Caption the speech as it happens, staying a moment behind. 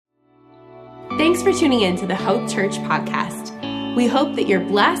Thanks for tuning in to the Hope Church podcast. We hope that you're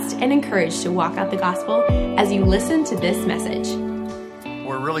blessed and encouraged to walk out the gospel as you listen to this message.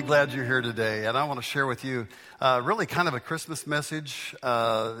 We're really glad you're here today, and I want to share with you really kind of a Christmas message.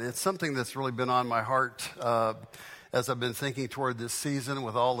 It's something that's really been on my heart as I've been thinking toward this season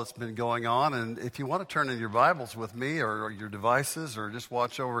with all that's been going on. And if you want to turn in your Bibles with me or your devices or just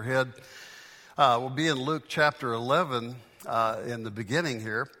watch overhead, we'll be in Luke chapter 11 in the beginning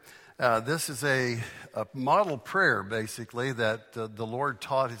here. This is a model prayer, basically, that the Lord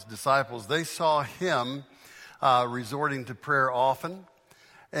taught his disciples. They saw him resorting to prayer often,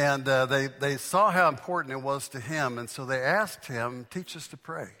 and they saw how important it was to him, and so they asked him, teach us to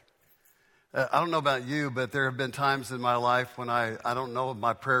pray. I don't know about you, but there have been times in my life when I don't know if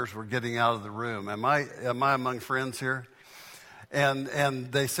my prayers were getting out of the room. Am I among friends here?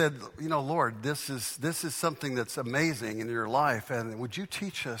 And they said, you know, Lord, this is something that's amazing in your life, and would you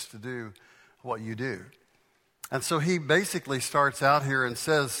teach us to do what you do? And so he basically starts out here and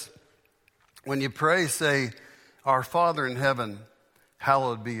says, when you pray, say, Our Father in heaven,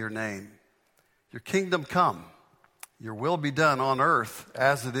 hallowed be your name. Your kingdom come, your will be done on earth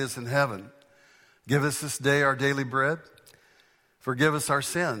as it is in heaven. Give us this day our daily bread. Forgive us our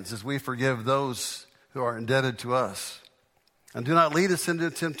sins as we forgive those who are indebted to us. And do not lead us into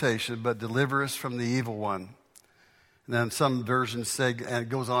temptation, but deliver us from the evil one. And then some versions say, and it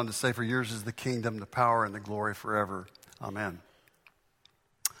goes on to say, for yours is the kingdom, the power, and the glory forever. Amen.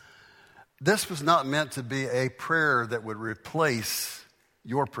 This was not meant to be a prayer that would replace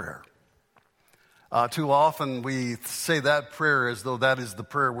your prayer. Too often we say that prayer as though that is the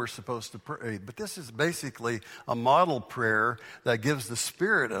prayer we're supposed to pray. But this is basically a model prayer that gives the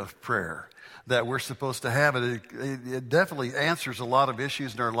spirit of prayer that we're supposed to have. It definitely answers a lot of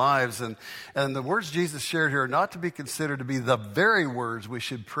issues in our lives. And the words Jesus shared here are not to be considered to be the very words we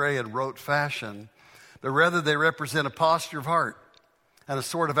should pray in rote fashion, but rather they represent a posture of heart and a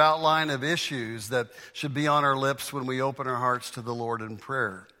sort of outline of issues that should be on our lips when we open our hearts to the Lord in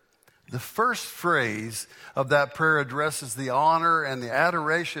prayer. The first phrase of that prayer addresses the honor and the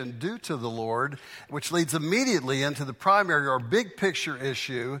adoration due to the Lord, which leads immediately into the primary or big picture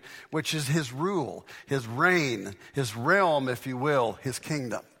issue, which is his rule, his reign, his realm, if you will, his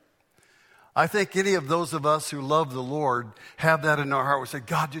kingdom. I think any of those of us who love the Lord have that in our heart. We say,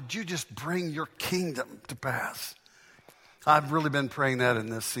 God, did you just bring your kingdom to pass? I've really been praying that in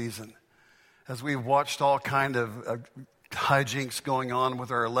this season. As we've watched all kind of hijinks going on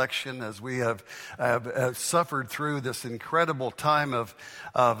with our election, as we have suffered through this incredible time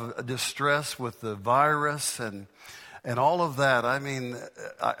of distress with the virus and all of that. I mean,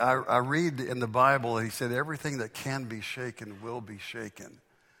 I read in the Bible, he said, everything that can be shaken will be shaken.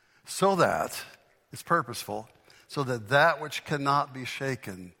 So that, it's purposeful, so that that which cannot be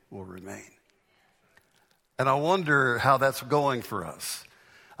shaken will remain. And I wonder how that's going for us.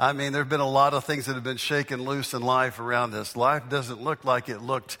 I mean, there have been a lot of things that have been shaken loose in life around us. Life doesn't look like it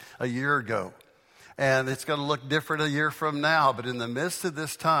looked a year ago. And it's going to look different a year from now. But in the midst of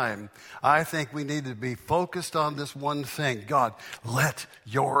this time, I think we need to be focused on this one thing. God, let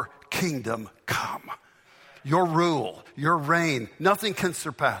your kingdom come. Your rule, your reign, nothing can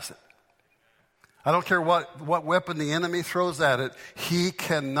surpass it. I don't care what weapon the enemy throws at it. He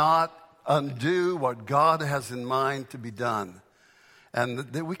cannot undo what God has in mind to be done. And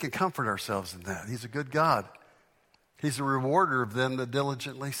that we can comfort ourselves in that. He's a good God. He's a rewarder of them that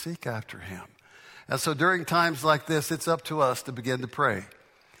diligently seek after him. And so during times like this, it's up to us to begin to pray.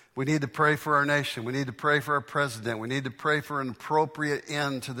 We need to pray for our nation. We need to pray for our president. We need to pray for an appropriate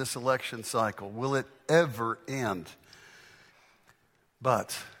end to this election cycle. Will it ever end?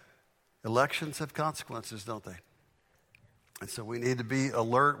 But elections have consequences, don't they? And so we need to be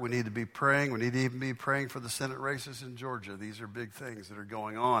alert. We need to be praying. We need to even be praying for the Senate races in Georgia. These are big things that are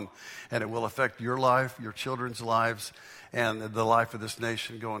going on, and it will affect your life, your children's lives, and the life of this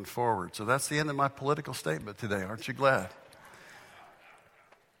nation going forward. So that's the end of my political statement today. Aren't you glad?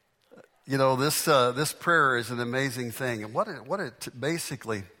 You know, this prayer is an amazing thing. And what it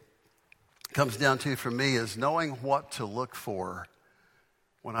basically comes down to for me is knowing what to look for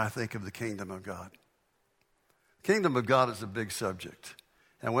when I think of the kingdom of God. Kingdom of God is a big subject.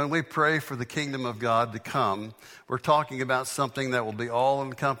 And when we pray for the kingdom of God to come, we're talking about something that will be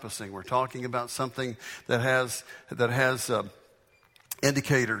all-encompassing. We're talking about something that has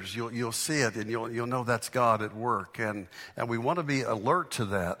indicators. You'll see it, and you'll know that's God at work. And we want to be alert to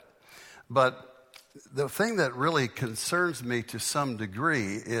that. But the thing that really concerns me to some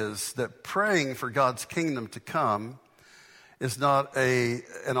degree is that praying for God's kingdom to come is not an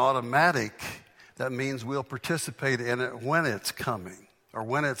automatic. That means we'll participate in it when it's coming or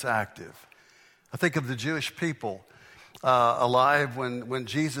when it's active. I think of the Jewish people alive when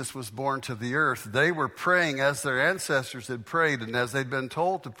Jesus was born to the earth. They were praying as their ancestors had prayed and as they'd been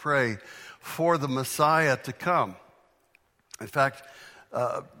told to pray for the Messiah to come. In fact,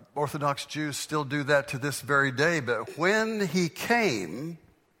 Orthodox Jews still do that to this very day. But when he came,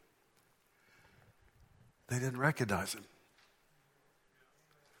 they didn't recognize him.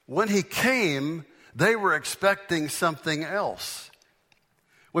 When he came, they were expecting something else.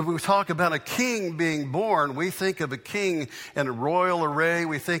 When we talk about a king being born, we think of a king in a royal array.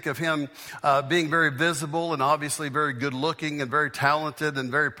 We think of him being very visible and obviously very good looking and very talented and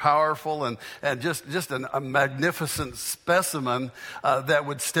very powerful and just a magnificent specimen that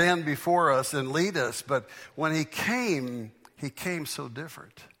would stand before us and lead us. But when he came so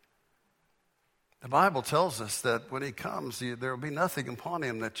different. The Bible tells us that when he comes, there will be nothing upon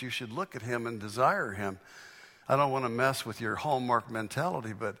him that you should look at him and desire him. I don't want to mess with your hallmark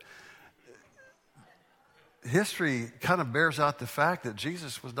mentality, but history kind of bears out the fact that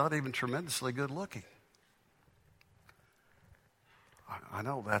Jesus was not even tremendously good looking. I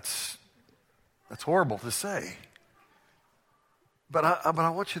know that's horrible to say. But I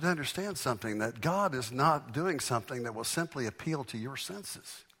want you to understand something, that God is not doing something that will simply appeal to your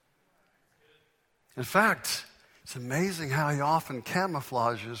senses. In fact, it's amazing how he often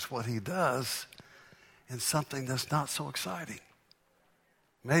camouflages what he does in something that's not so exciting.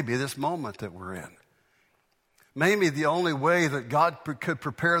 Maybe this moment that we're in. Maybe the only way that God could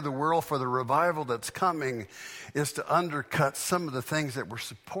prepare the world for the revival that's coming is to undercut some of the things that were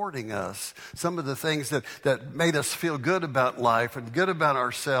supporting us, some of the things that made us feel good about life and good about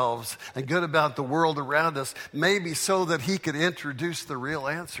ourselves and good about the world around us, maybe so that he could introduce the real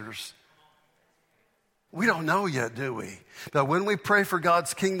answers. We don't know yet, do we? But when we pray for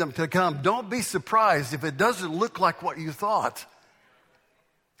God's kingdom to come, don't be surprised if it doesn't look like what you thought.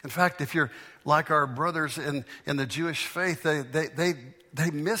 In fact, if you're like our brothers in the Jewish faith,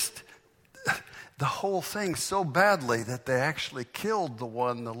 they missed the whole thing so badly that they actually killed the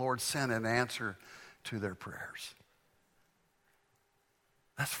one the Lord sent in answer to their prayers.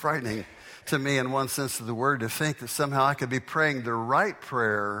 That's frightening to me in one sense of the word, to think that somehow I could be praying the right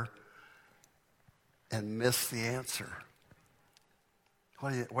prayer and miss the answer.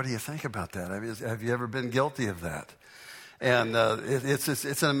 What do you think about that? I mean, have you ever been guilty of that? And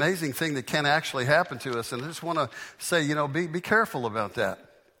it's an amazing thing that can actually happen to us. And I just want to say, be careful about that.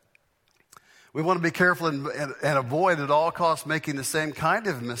 We want to be careful and avoid at all costs making the same kind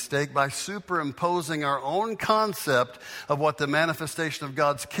of mistake by superimposing our own concept of what the manifestation of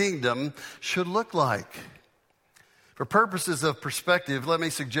God's kingdom should look like. For purposes of perspective, let me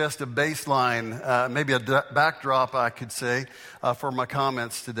suggest a baseline, maybe a backdrop, I could say, for my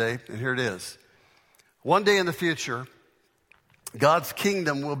comments today. And here it is. One day in the future, God's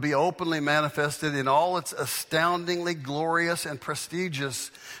kingdom will be openly manifested in all its astoundingly glorious and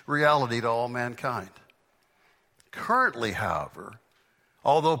prestigious reality to all mankind. Currently, however,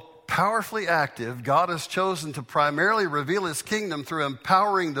 although powerfully active, God has chosen to primarily reveal his kingdom through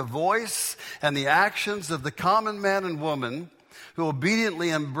empowering the voice and the actions of the common man and woman who obediently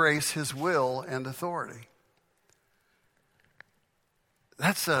embrace his will and authority.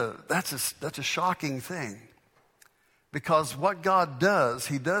 That's a shocking thing. Because what God does,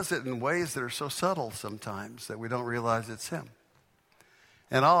 he does it in ways that are so subtle sometimes that we don't realize it's him.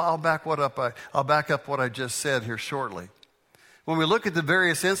 And I'll back up what I just said here shortly. When we look at the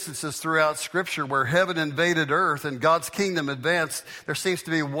various instances throughout Scripture where heaven invaded earth and God's kingdom advanced, there seems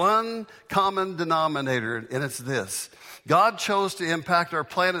to be one common denominator, and it's this. God chose to impact our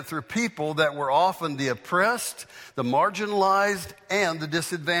planet through people that were often the oppressed, the marginalized, and the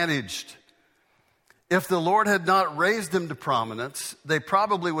disadvantaged. If the Lord had not raised them to prominence, they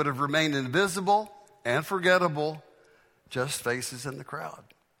probably would have remained invisible and forgettable, just faces in the crowd.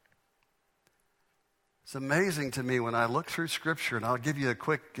 It's amazing to me when I look through Scripture, and I'll give you a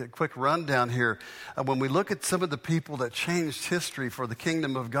quick rundown here. When we look at some of the people that changed history for the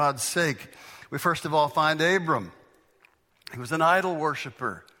kingdom of God's sake, we first of all find Abram. He was an idol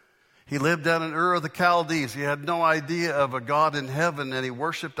worshiper. He lived down in Ur of the Chaldees. He had no idea of a God in heaven, and he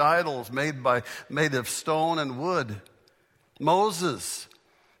worshiped idols made of stone and wood. Moses,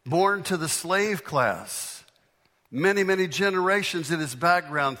 born to the slave class. Many generations in his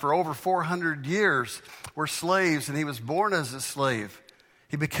background for over 400 years were slaves, and he was born as a slave.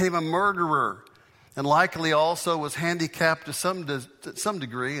 He became a murderer and likely also was handicapped to some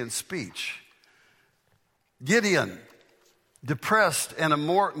degree in speech. Gideon, depressed and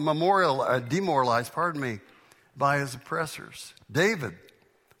demoralized by his oppressors. David,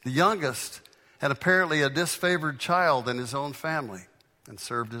 the youngest, and apparently a disfavored child in his own family, and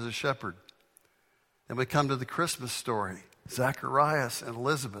served as a shepherd. And we come to the Christmas story. Zacharias and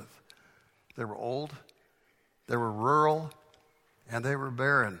Elizabeth. They were old, they were rural, and they were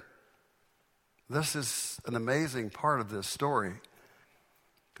barren. This is an amazing part of this story,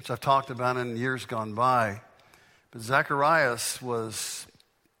 which I've talked about in years gone by. But Zacharias was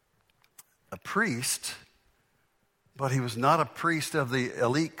a priest, but he was not a priest of the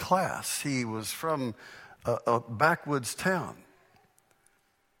elite class. He was from a backwoods town.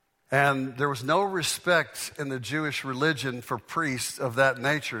 And there was no respect in the Jewish religion for priests of that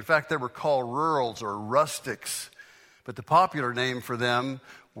nature. In fact, they were called rurals or rustics. But the popular name for them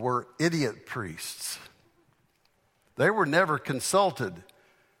were idiot priests. They were never consulted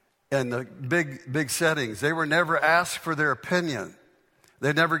in the big settings. They were never asked for their opinion.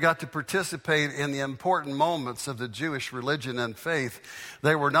 They never got to participate in the important moments of the Jewish religion and faith.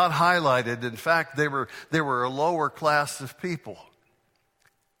 They were not highlighted. In fact, they were a lower class of people.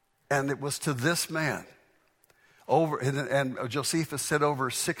 And it was to this man, and Josephus said over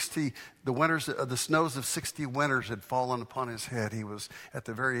 60, the snows of 60 winters had fallen upon his head. He was at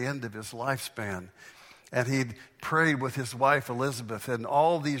the very end of his lifespan. And he'd prayed with his wife Elizabeth. And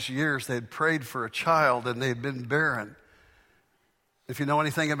all these years they'd prayed for a child and they'd been barren. If you know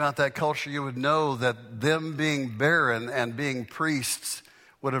anything about that culture, you would know that them being barren and being priests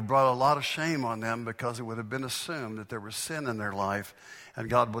would have brought a lot of shame on them, because it would have been assumed that there was sin in their life and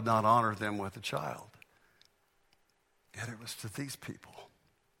God would not honor them with a child. Yet it was to these people,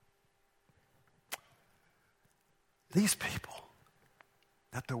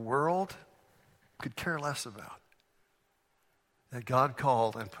 that the world could care less about, that God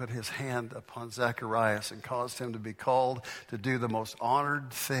called and put his hand upon Zacharias and caused him to be called to do the most honored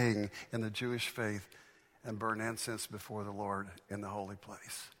thing in the Jewish faith and burn incense before the Lord in the holy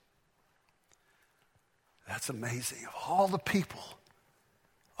place. That's amazing. Of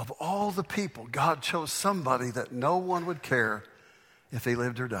all the people, God chose somebody that no one would care if they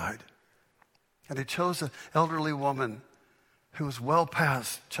lived or died. And he chose an elderly woman who was well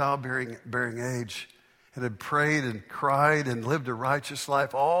past childbearing age and had prayed and cried and lived a righteous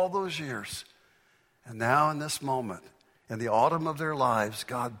life all those years. And now in this moment, in the autumn of their lives,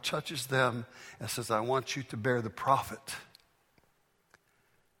 God touches them and says, I want you to bear the prophet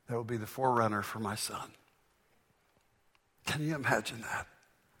that will be the forerunner for my son. Can you imagine that?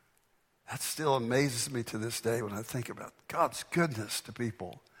 That still amazes me to this day when I think about God's goodness to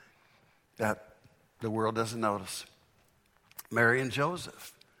people that the world doesn't notice. Mary and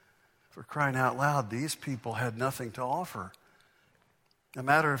Joseph, for crying out loud, these people had nothing to offer. As a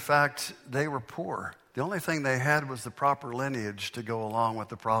matter of fact, they were poor. The only thing they had was the proper lineage to go along with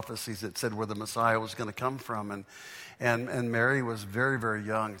the prophecies that said where the Messiah was going to come from. And Mary was very, very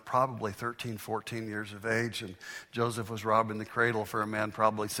young, probably 13, 14 years of age. And Joseph was robbing the cradle for a man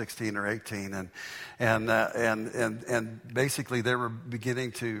probably 16 or 18. And basically they were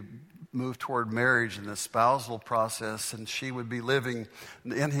beginning to move toward marriage and the spousal process. And she would be living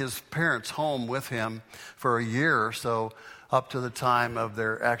in his parents' home with him for a year or so up to the time of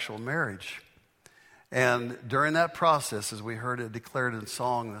their actual marriage. And during that process, as we heard it declared in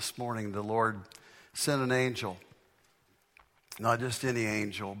song this morning, the Lord sent an angel, not just any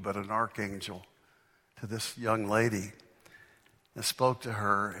angel, but an archangel, to this young lady and spoke to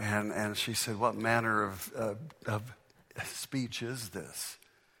her. And she said, what manner of speech is this?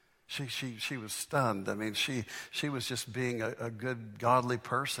 She was stunned. I mean, she was just being a good, godly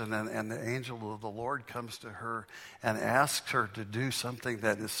person. And the angel of the Lord comes to her and asks her to do something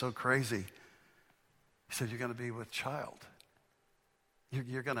that is so crazy. He said, you're going to be with child.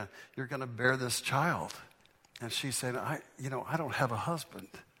 You're going to bear this child. And she said, I don't have a husband.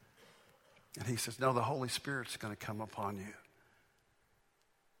 And he says, no, the Holy Spirit's going to come upon you.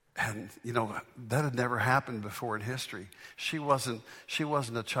 And, that had never happened before in history. She wasn't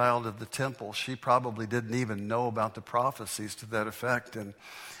a child of the temple. She probably didn't even know about the prophecies to that effect.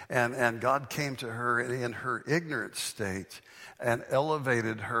 And God came to her in her ignorant state and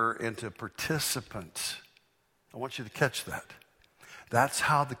elevated her into participant. I want you to catch that. That's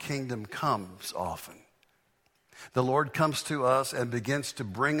how the kingdom comes often. The Lord comes to us and begins to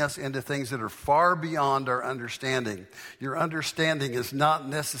bring us into things that are far beyond our understanding. Your understanding is not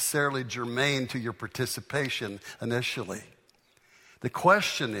necessarily germane to your participation initially. The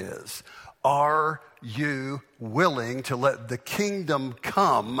question is, are you willing to let the kingdom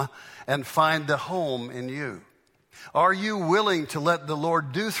come and find a home in you? Are you willing to let the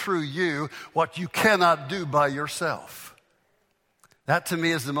Lord do through you what you cannot do by yourself? That to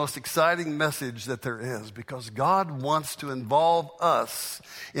me is the most exciting message that there is, because God wants to involve us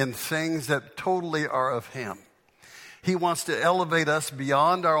in things that totally are of Him. He wants to elevate us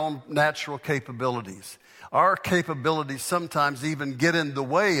beyond our own natural capabilities. Our capabilities sometimes even get in the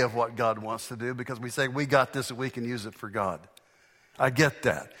way of what God wants to do because we say, we got this and we can use it for God. I get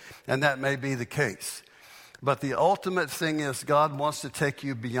that, and that may be the case. But the ultimate thing is God wants to take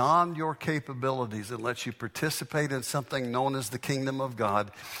you beyond your capabilities and let you participate in something known as the kingdom of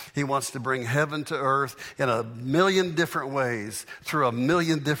God. He wants to bring heaven to earth in a million different ways through a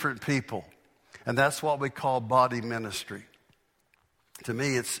million different people. And that's what we call body ministry. To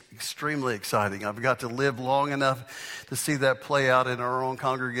me, it's extremely exciting. I've got to live long enough to see that play out in our own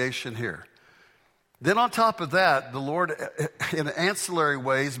congregation here. Then on top of that, the Lord, in ancillary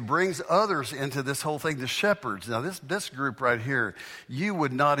ways, brings others into this whole thing, the shepherds. Now, this group right here, you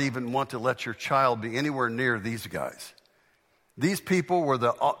would not even want to let your child be anywhere near these guys. These people were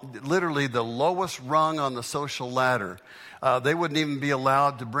literally the lowest rung on the social ladder. They wouldn't even be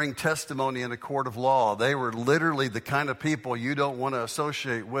allowed to bring testimony in a court of law. They were literally the kind of people you don't want to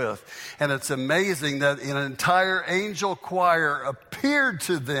associate with. And it's amazing that an entire angel choir appeared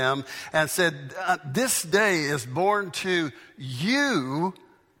to them and said, this day is born to you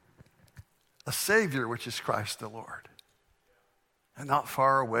a Savior, which is Christ the Lord. And not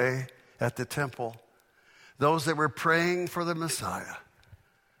far away at the temple, those that were praying for the Messiah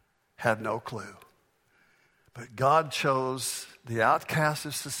had no clue. But God chose the outcasts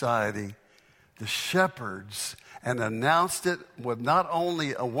of society, the shepherds, and announced it with not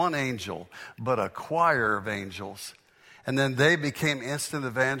only one angel, but a choir of angels. And then they became instant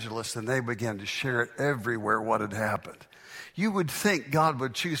evangelists, and they began to share it everywhere what had happened. You would think God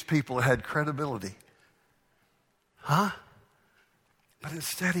would choose people that had credibility. Huh? But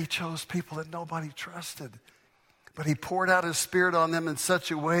instead he chose people that nobody trusted. But he poured out his Spirit on them in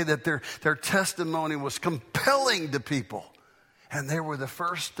such a way that their testimony was compelling to people. And they were the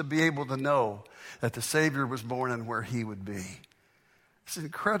first to be able to know that the Savior was born and where he would be. It's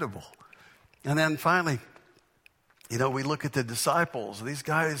incredible. And then finally, we look at the disciples. These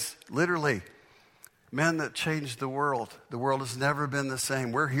guys, literally, men that changed the world. The world has never been the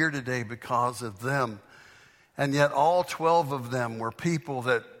same. We're here today because of them. And yet all 12 of them were people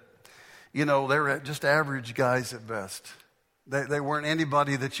that, they were just average guys at best. They weren't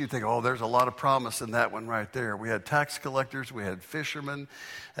anybody that you think, there's a lot of promise in that one right there. We had tax collectors, we had fishermen,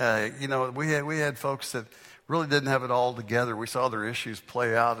 we had folks that really didn't have it all together. We saw their issues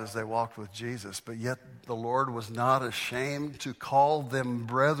play out as they walked with Jesus, but yet the Lord was not ashamed to call them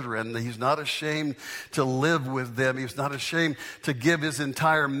brethren. He's not ashamed to live with them. He's not ashamed to give his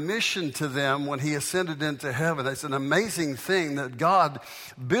entire mission to them when he ascended into heaven. It's an amazing thing that God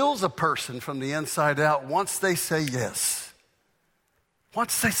builds a person from the inside out once they say yes.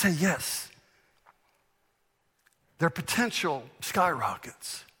 Once they say yes, their potential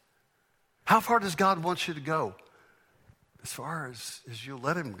skyrockets. How far does God want you to go? As far as you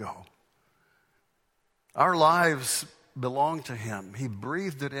let him go. Our lives belong to him. He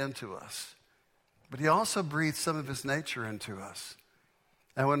breathed it into us. But he also breathed some of his nature into us.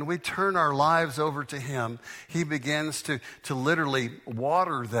 And when we turn our lives over to him, he begins to literally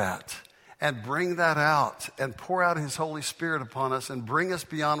water that and bring that out and pour out his Holy Spirit upon us and bring us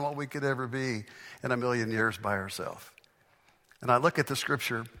beyond what we could ever be in a million years by ourselves. And I look at the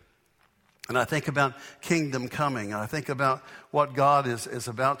scripture and I think about kingdom coming. I think about what God is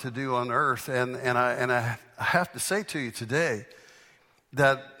about to do on earth. And I have to say to you today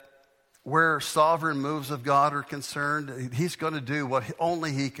that where sovereign moves of God are concerned, he's going to do what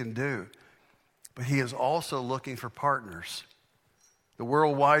only he can do. But he is also looking for partners. The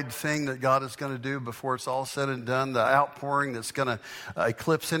worldwide thing that God is going to do before it's all said and done, the outpouring that's going to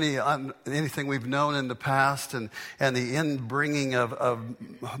eclipse anything we've known in the past, and the inbringing of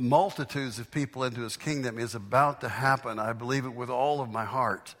multitudes of people into his kingdom is about to happen. I believe it with all of my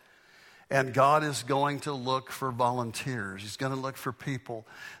heart. And God is going to look for volunteers. He's going to look for people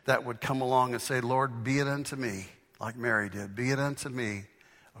that would come along and say, Lord, be it unto me, like Mary did. Be it unto me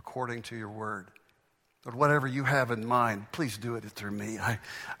according to your word. But whatever you have in mind, please do it through me.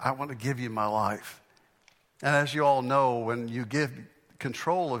 I want to give you my life. And as you all know, when you give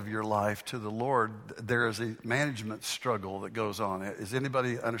control of your life to the Lord, there is a management struggle that goes on. Does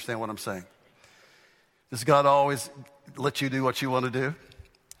anybody understand what I'm saying? Does God always let you do what you want to do?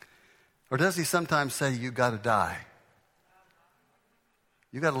 Or does he sometimes say, you got to die?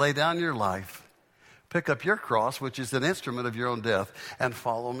 You got to lay down your life, pick up your cross, which is an instrument of your own death, and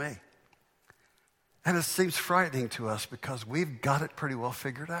follow me. And it seems frightening to us because we've got it pretty well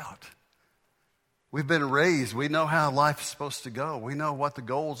figured out. We've been raised. We know how life is supposed to go. We know what the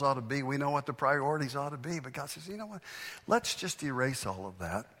goals ought to be. We know what the priorities ought to be. But God says, you know what? Let's just erase all of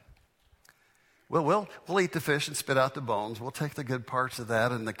that. Well, we'll eat the fish and spit out the bones. We'll take the good parts of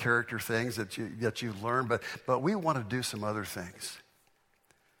that and the character things that you've learned, but we want to do some other things.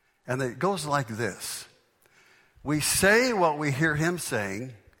 And it goes like this. We say what we hear him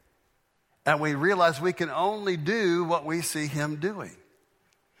saying, and we realize we can only do what we see him doing.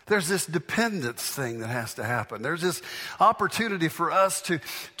 There's this dependence thing that has to happen. There's this opportunity for us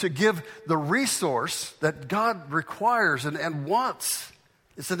to give the resource that God requires and wants.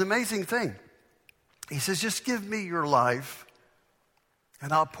 It's an amazing thing. He says, just give me your life,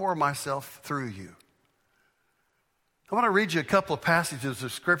 and I'll pour myself through you. I want to read you a couple of passages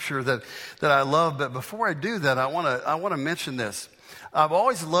of Scripture that I love, but before I do that, I want to mention this. I've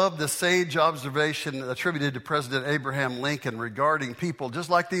always loved the sage observation attributed to President Abraham Lincoln regarding people just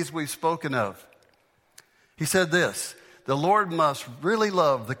like these we've spoken of. He said this, the Lord must really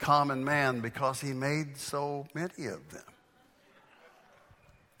love the common man because he made so many of them.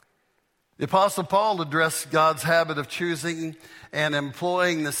 The Apostle Paul addressed God's habit of choosing and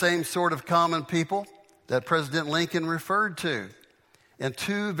employing the same sort of common people that President Lincoln referred to in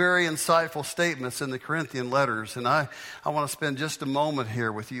two very insightful statements in the Corinthian letters. And I want to spend just a moment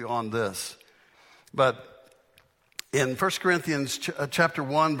here with you on this. But in 1 Corinthians chapter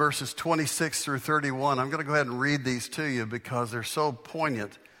 1, verses 26 through 31, I'm going to go ahead and read these to you because they're so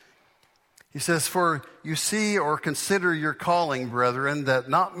poignant. He says, for you see or consider your calling, brethren, that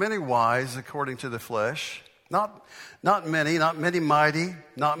not many wise according to the flesh, not many mighty,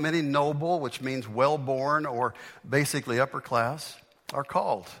 not many noble, which means well-born or basically upper class, are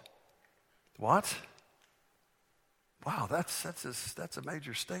called. What? Wow, that's a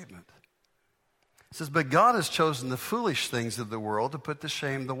major statement. It says, but God has chosen the foolish things of the world to put to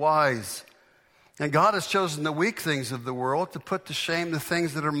shame the wise. And God has chosen the weak things of the world to put to shame the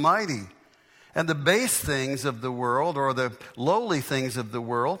things that are mighty. And the base things of the world, or the lowly things of the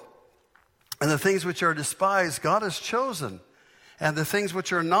world, and the things which are despised, God has chosen. And the things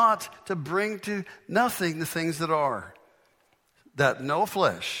which are not, to bring to nothing the things that are, that no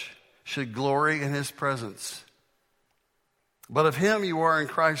flesh should glory in his presence. But of him you are in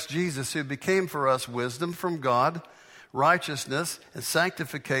Christ Jesus, who became for us wisdom from God, righteousness and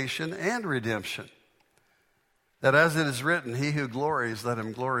sanctification and redemption. That as it is written, he who glories, let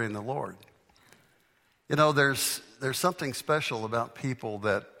him glory in the Lord. You know, there's something special about people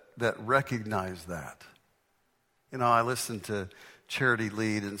that recognize that. You know, I listen to Charity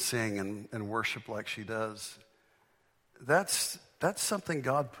lead and sing and worship like she does. That's something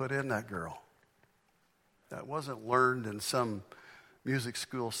God put in that girl. That wasn't learned in some music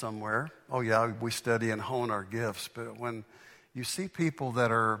school somewhere. Oh yeah, we study and hone our gifts. But when you see people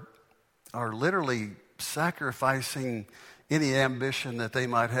that are literally sacrificing any ambition that they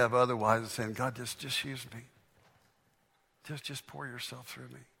might have otherwise and saying, God, just use me. Just pour yourself through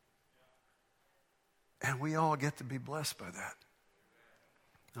me. And we all get to be blessed by that.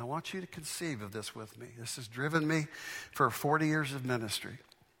 I want you to conceive of this with me. This has driven me for 40 years of ministry.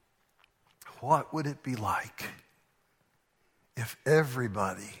 What would it be like if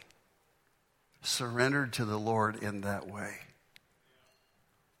everybody surrendered to the Lord in that way?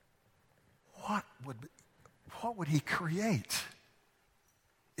 What would he create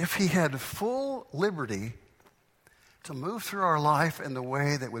if he had full liberty to move through our life in the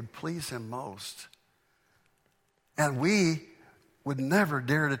way that would please him most? And we would never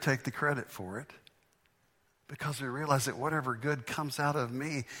dare to take the credit for it because we realize that whatever good comes out of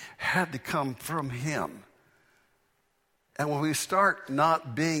me had to come from him. And when we start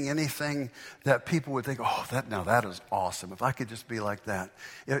not being anything that people would think, oh, that is awesome. If I could just be like that.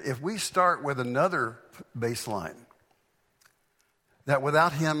 If we start with another baseline, that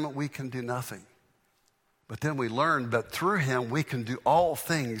without him we can do nothing. But then we learn that through him we can do all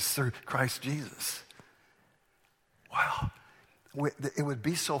things through Christ Jesus. Wow. It would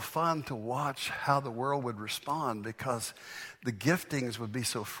be so fun to watch how the world would respond because the giftings would be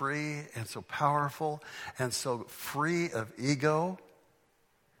so free and so powerful and so free of ego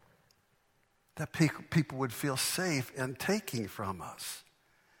that people would feel safe in taking from us.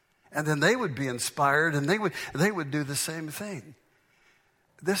 And then they would be inspired and they would do the same thing.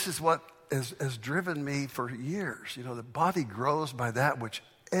 This is what has driven me for years. You know, the body grows by that which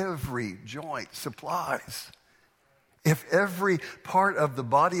every joint supplies. If every part of the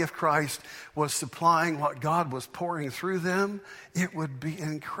body of Christ was supplying what God was pouring through them, it would be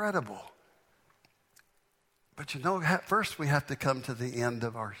incredible. But you know, first we have to come to the end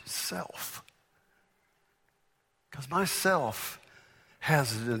of ourself. Because myself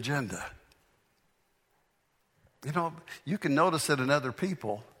has an agenda. You know, you can notice it in other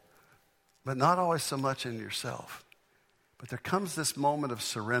people, but not always so much in yourself. But there comes this moment of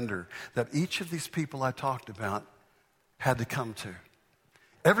surrender that each of these people I talked about had to come to.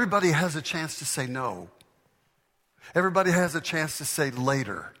 Everybody has a chance to say no. Everybody has a chance to say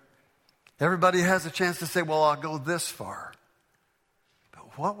later. Everybody has a chance to say, well, I'll go this far.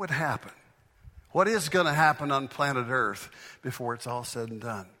 But what would happen? What is going to happen on planet Earth before it's all said and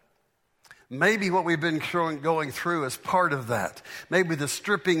done? Maybe what we've been going through is part of that. Maybe the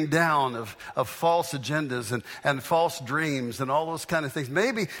stripping down of false agendas and false dreams and all those kind of things.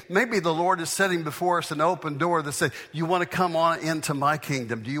 Maybe the Lord is setting before us an open door that says, you want to come on into my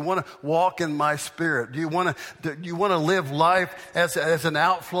kingdom? Do you want to walk in my spirit? Do you want to live life as an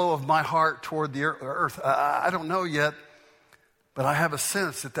outflow of my heart toward the earth? I don't know yet, but I have a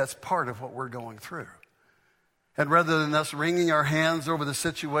sense that that's part of what we're going through. And rather than us wringing our hands over the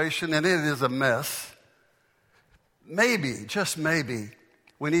situation, and it is a mess, maybe, just maybe,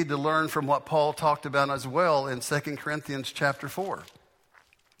 we need to learn from what Paul talked about as well in 2 Corinthians chapter 4.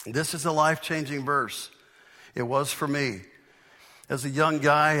 This is a life-changing verse. It was for me. As a young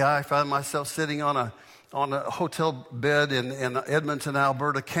guy, I found myself sitting on a hotel bed in Edmonton,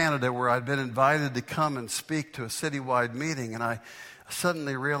 Alberta, Canada, where I'd been invited to come and speak to a citywide meeting, and I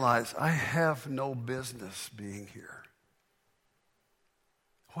suddenly realized I have no business being here.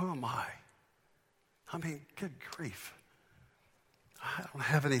 Who am I? I mean, good grief. I don't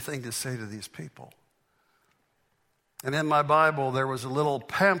have anything to say to these people. And in my Bible, there was a little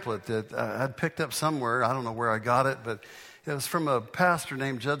pamphlet that I'd picked up somewhere. I don't know where I got it, but it was from a pastor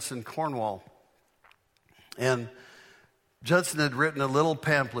named Judson Cornwall. And Judson had written a little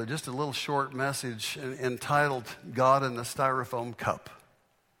pamphlet, just a little short message entitled God in the Styrofoam Cup.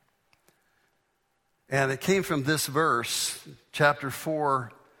 And it came from this verse, chapter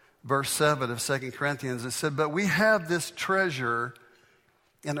 4, verse 7 of 2 Corinthians. It said, but we have this treasure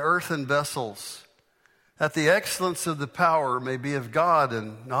in earthen vessels, that the excellence of the power may be of God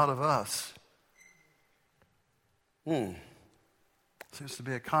and not of us. Seems to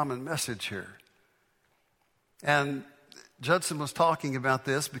be a common message here. And Judson was talking about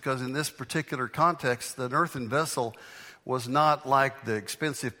this because in this particular context, the earthen vessel was not like the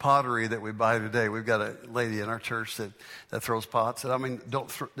expensive pottery that we buy today. We've got a lady in our church that throws pots. And I mean,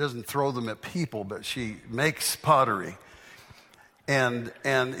 doesn't throw them at people, but she makes pottery. And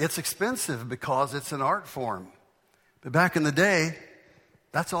it's expensive because it's an art form. But back in the day,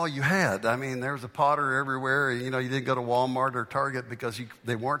 that's all you had. I mean, there was a potter everywhere. You didn't go to Walmart or Target because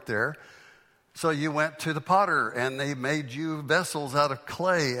they weren't there. So you went to the potter, and they made you vessels out of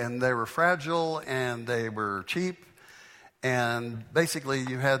clay, and they were fragile, and they were cheap, and basically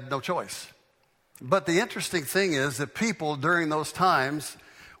you had no choice. But the interesting thing is that people during those times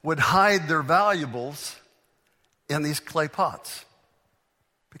would hide their valuables in these clay pots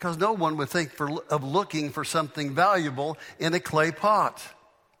because no one would think of looking for something valuable in a clay pot.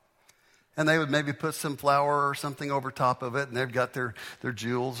 And they would maybe put some flour or something over top of it, and they've got their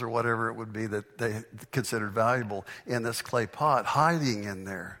jewels or whatever it would be that they considered valuable in this clay pot, hiding in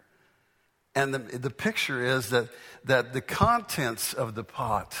there. And the picture is that the contents of the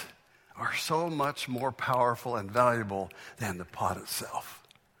pot are so much more powerful and valuable than the pot itself.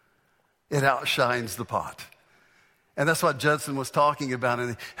 It outshines the pot. And that's what Judson was talking about,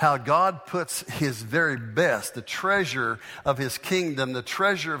 and how God puts his very best, the treasure of his kingdom, the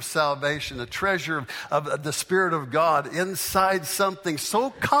treasure of salvation, the treasure of the Spirit of God inside something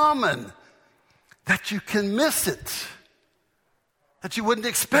so common that you can miss it, that you wouldn't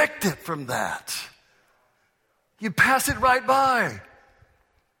expect it from that. You pass it right by.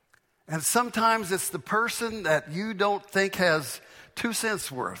 And sometimes it's the person that you don't think has 2 cents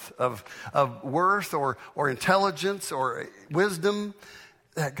worth of worth or intelligence or wisdom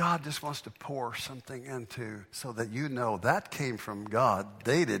that God just wants to pour something into so that you know that came from God.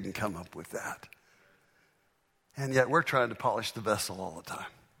 They didn't come up with that. And yet we're trying to polish the vessel all the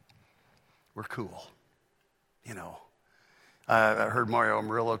time. We're cool. I heard Mario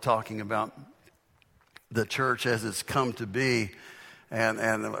Murillo talking about the church as it's come to be.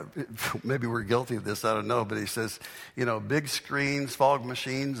 And maybe we're guilty of this, I don't know, but he says, big screens, fog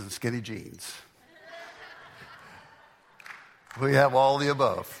machines, and skinny jeans. We have all the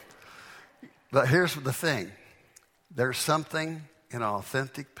above. But here's the thing. There's something in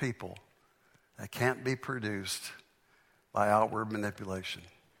authentic people that can't be produced by outward manipulation.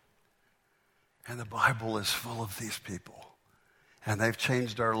 And the Bible is full of these people. And they've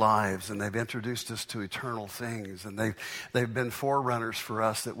changed our lives, and they've introduced us to eternal things, and they've been forerunners for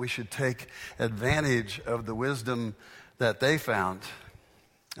us that we should take advantage of the wisdom that they found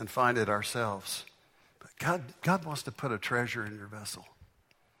and find it ourselves. But God wants to put a treasure in your vessel.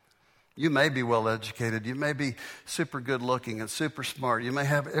 You may be well educated. You may be super good looking and super smart. You may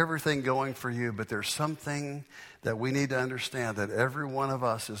have everything going for you, but there's something that we need to understand, that every one of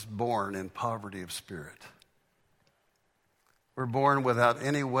us is born in poverty of spirit. We're born without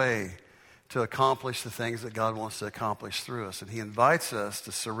any way to accomplish the things that God wants to accomplish through us. And He invites us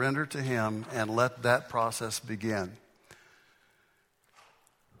to surrender to Him and let that process begin.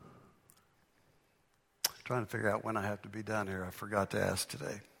 I'm trying to figure out when I have to be done here. I forgot to ask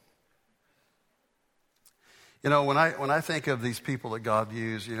today. You know, when I think of these people that God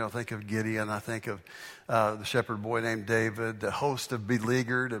used, think of Gideon, I think of the shepherd boy named David, the host of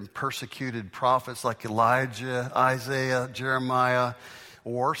beleaguered and persecuted prophets like Elijah, Isaiah, Jeremiah,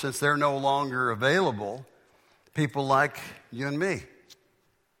 or, since they're no longer available, people like you and me.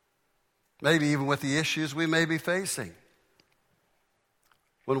 Maybe even with the issues we may be facing.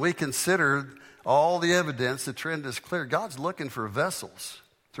 When we consider all the evidence, the trend is clear. God's looking for vessels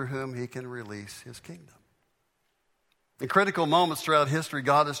through whom He can release His kingdom. In critical moments throughout history,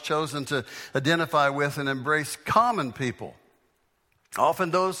 God has chosen to identify with and embrace common people, often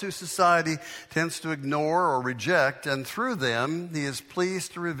those who society tends to ignore or reject, and through them, He is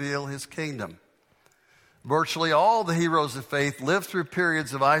pleased to reveal His kingdom. Virtually all the heroes of faith lived through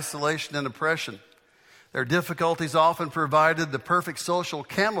periods of isolation and oppression. Their difficulties often provided the perfect social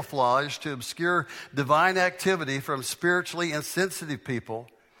camouflage to obscure divine activity from spiritually insensitive people,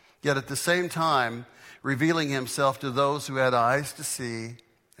 yet at the same time, revealing Himself to those who had eyes to see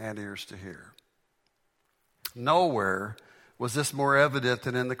and ears to hear. Nowhere was this more evident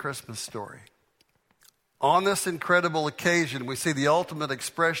than in the Christmas story. On this incredible occasion, we see the ultimate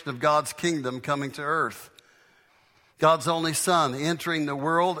expression of God's kingdom coming to earth. God's only Son entering the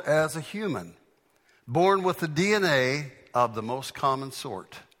world as a human, born with the DNA of the most common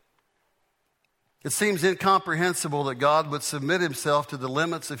sort. It seems incomprehensible that God would submit Himself to the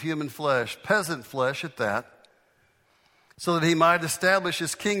limits of human flesh, peasant flesh at that, so that He might establish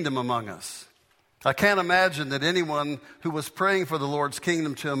His kingdom among us. I can't imagine that anyone who was praying for the Lord's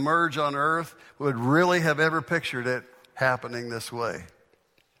kingdom to emerge on earth would really have ever pictured it happening this way.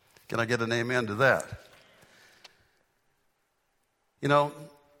 Can I get an amen to that?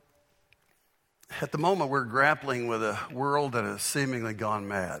 At the moment we're grappling with a world that has seemingly gone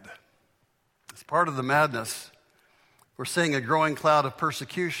mad. As part of the madness, we're seeing a growing cloud of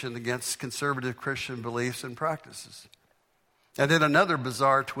persecution against conservative Christian beliefs and practices. And in another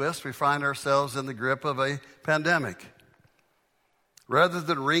bizarre twist, we find ourselves in the grip of a pandemic. Rather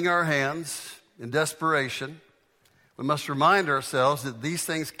than wring our hands in desperation, we must remind ourselves that these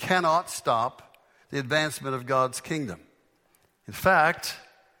things cannot stop the advancement of God's kingdom. In fact,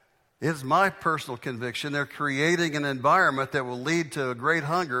 it is my personal conviction they're creating an environment that will lead to a great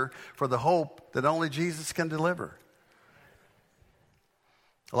hunger for the hope that only Jesus can deliver.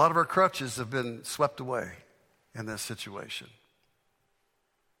 A lot of our crutches have been swept away in this situation.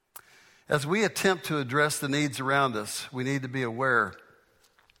 As we attempt to address the needs around us, we need to be aware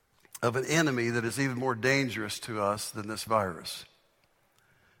of an enemy that is even more dangerous to us than this virus.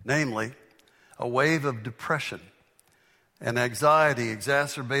 Namely, a wave of depression and anxiety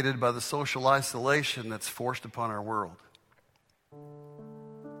exacerbated by the social isolation that's forced upon our world.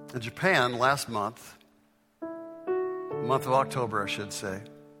 In Japan last month of October, I should say,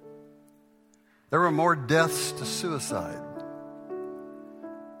 there were more deaths to suicide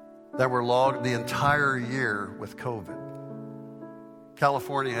that were logged the entire year with COVID.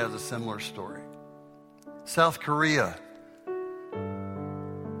 California has a similar story. South Korea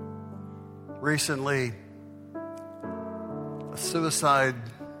recently, a suicide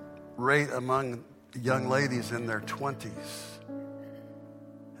rate among young ladies in their 20s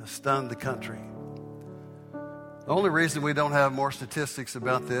has stunned the country. The only reason we don't have more statistics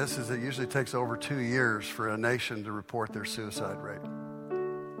about this is it usually takes over 2 years for a nation to report their suicide rate.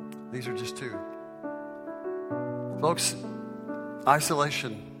 These are just 2. Folks,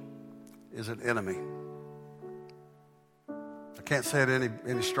 isolation is an enemy. I can't say it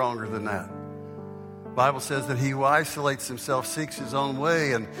any stronger than that. The Bible says that he who isolates himself seeks his own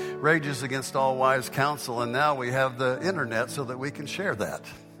way and rages against all wise counsel. And now we have the internet so that we can share that.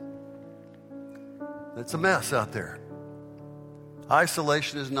 It's a mess out there.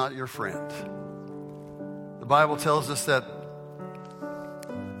 Isolation is not your friend. The Bible tells us that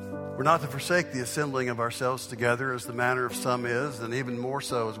we're not to forsake the assembling of ourselves together as the manner of some is, and even more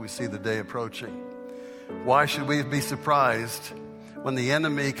so as we see the day approaching. Why should we be surprised when the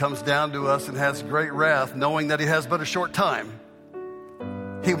enemy comes down to us and has great wrath, knowing that he has but a short time?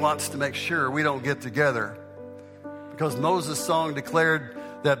 He wants to make sure we don't get together. Because Moses' song declared,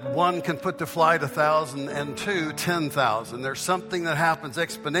 that one can put to flight 1,000 and two, 10,000. There's something that happens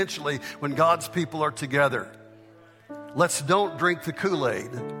exponentially when God's people are together. Let's don't drink the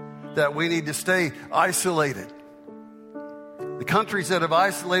Kool-Aid that we need to stay isolated. The countries that have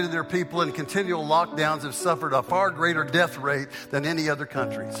isolated their people in continual lockdowns have suffered a far greater death rate than any other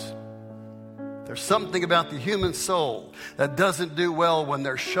countries. There's something about the human soul that doesn't do well when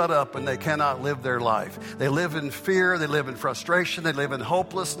they're shut up and they cannot live their life. They live in fear, they live in frustration, they live in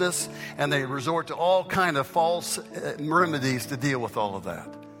hopelessness, and they resort to all kind of false remedies to deal with all of that.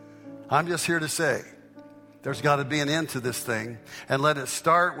 I'm just here to say, there's got to be an end to this thing, and let it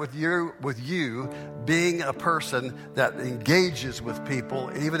start with you being a person that engages with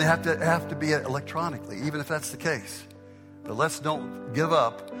people, even have to be electronically, even if that's the case. But let's don't give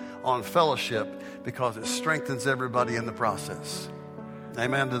up on fellowship because it strengthens everybody in the process.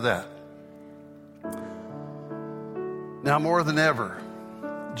 Amen to that. Now more than ever,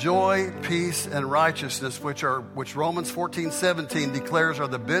 joy, peace, and righteousness, which Romans 14:17 declares are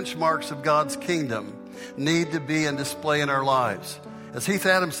the benchmarks of God's kingdom, need to be in display in our lives. As Heath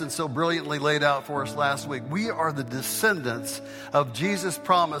Adamson so brilliantly laid out for us last week, we are the descendants of Jesus'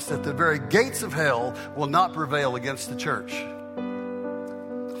 promise that the very gates of hell will not prevail against the church.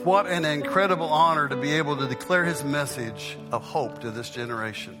 What an incredible honor to be able to declare His message of hope to this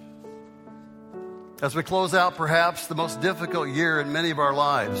generation. As we close out perhaps the most difficult year in many of our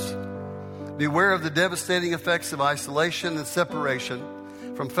lives, beware of the devastating effects of isolation and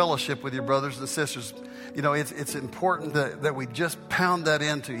separation from fellowship with your brothers and sisters. You know, it's important that we just pound that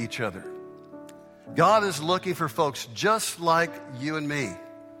into each other. God is looking for folks just like you and me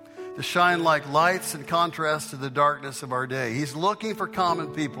to shine like lights in contrast to the darkness of our day. He's looking for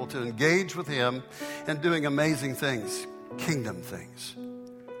common people to engage with Him in doing amazing things, kingdom things.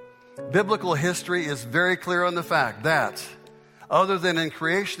 Biblical history is very clear on the fact that, other than in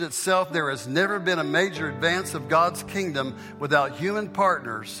creation itself, there has never been a major advance of God's kingdom without human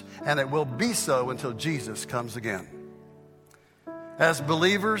partners, and it will be so until Jesus comes again. As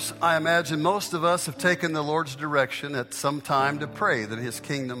believers, I imagine most of us have taken the Lord's direction at some time to pray that His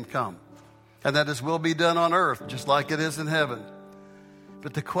kingdom come, and that His will be done on earth just like it is in heaven.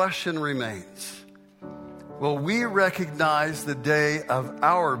 But the question remains, will we recognize the day of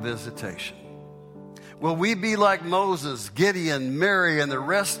our visitation? Will we be like Moses, Gideon, Mary, and the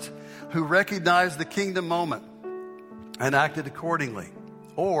rest who recognized the kingdom moment and acted accordingly?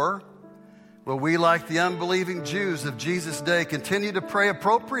 Or will we, like the unbelieving Jews of Jesus' day, continue to pray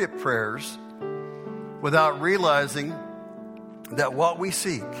appropriate prayers without realizing that what we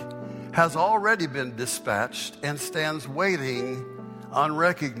seek has already been dispatched and stands waiting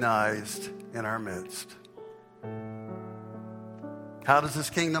unrecognized in our midst? How does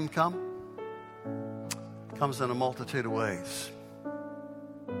this kingdom come? It comes in a multitude of ways.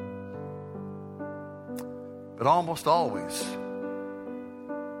 But almost always,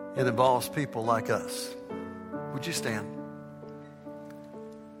 it involves people like us. Would you stand?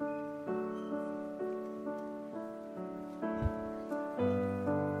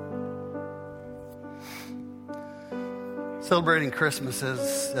 Celebrating Christmas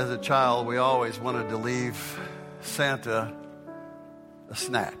as a child, we always wanted to leave Santa a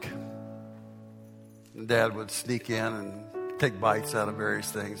snack. And Dad would sneak in and take bites out of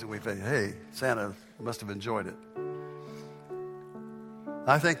various things, and we'd say, hey, Santa must have enjoyed it.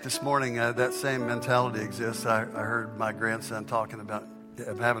 I think this morning that same mentality exists. I heard my grandson talking about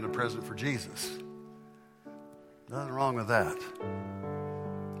having a present for Jesus. Nothing wrong with that.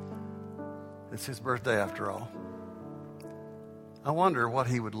 It's His birthday after all. I wonder what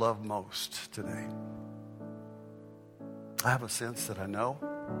He would love most today. I have a sense that I know,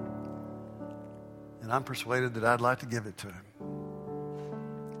 and I'm persuaded that I'd like to give it to Him.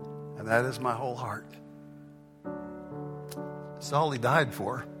 And that is my whole heart. It's all He died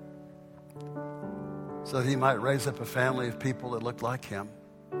for, so that He might raise up a family of people that look like Him,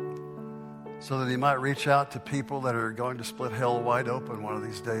 so that He might reach out to people that are going to split hell wide open one of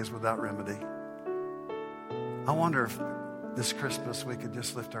these days without remedy. I wonder if this Christmas we could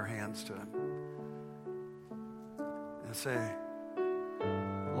just lift our hands to Him and say,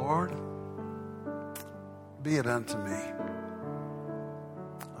 Lord, be it unto me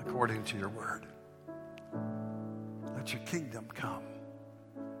according to your word. Let your kingdom come.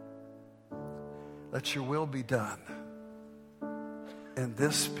 Let your will be done in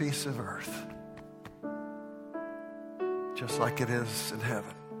this piece of earth, just like it is in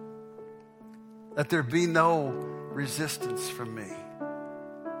heaven. Let there be no resistance from me.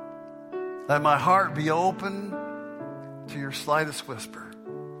 Let my heart be open to your slightest whisper.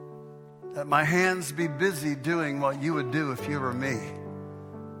 Let my hands be busy doing what you would do if you were me.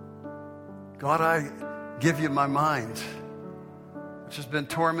 God, I give you my mind, which has been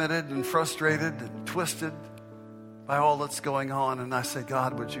tormented and frustrated and twisted by all that's going on. And I say,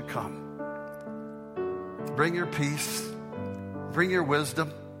 God, would you come? Bring your peace, bring your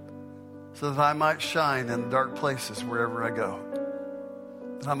wisdom, so that I might shine in dark places wherever I go.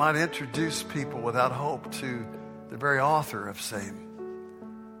 And I might introduce people without hope to the very author of same.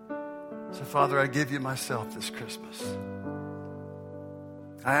 So, Father, I give you myself this Christmas.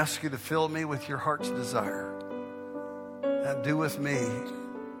 I ask you to fill me with your heart's desire and do with me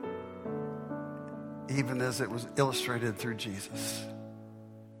even as it was illustrated through Jesus.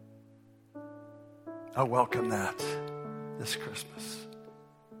 I welcome that this Christmas.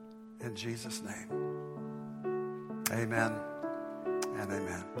 In Jesus' name, amen and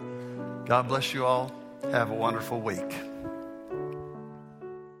amen. God bless you all. Have a wonderful week.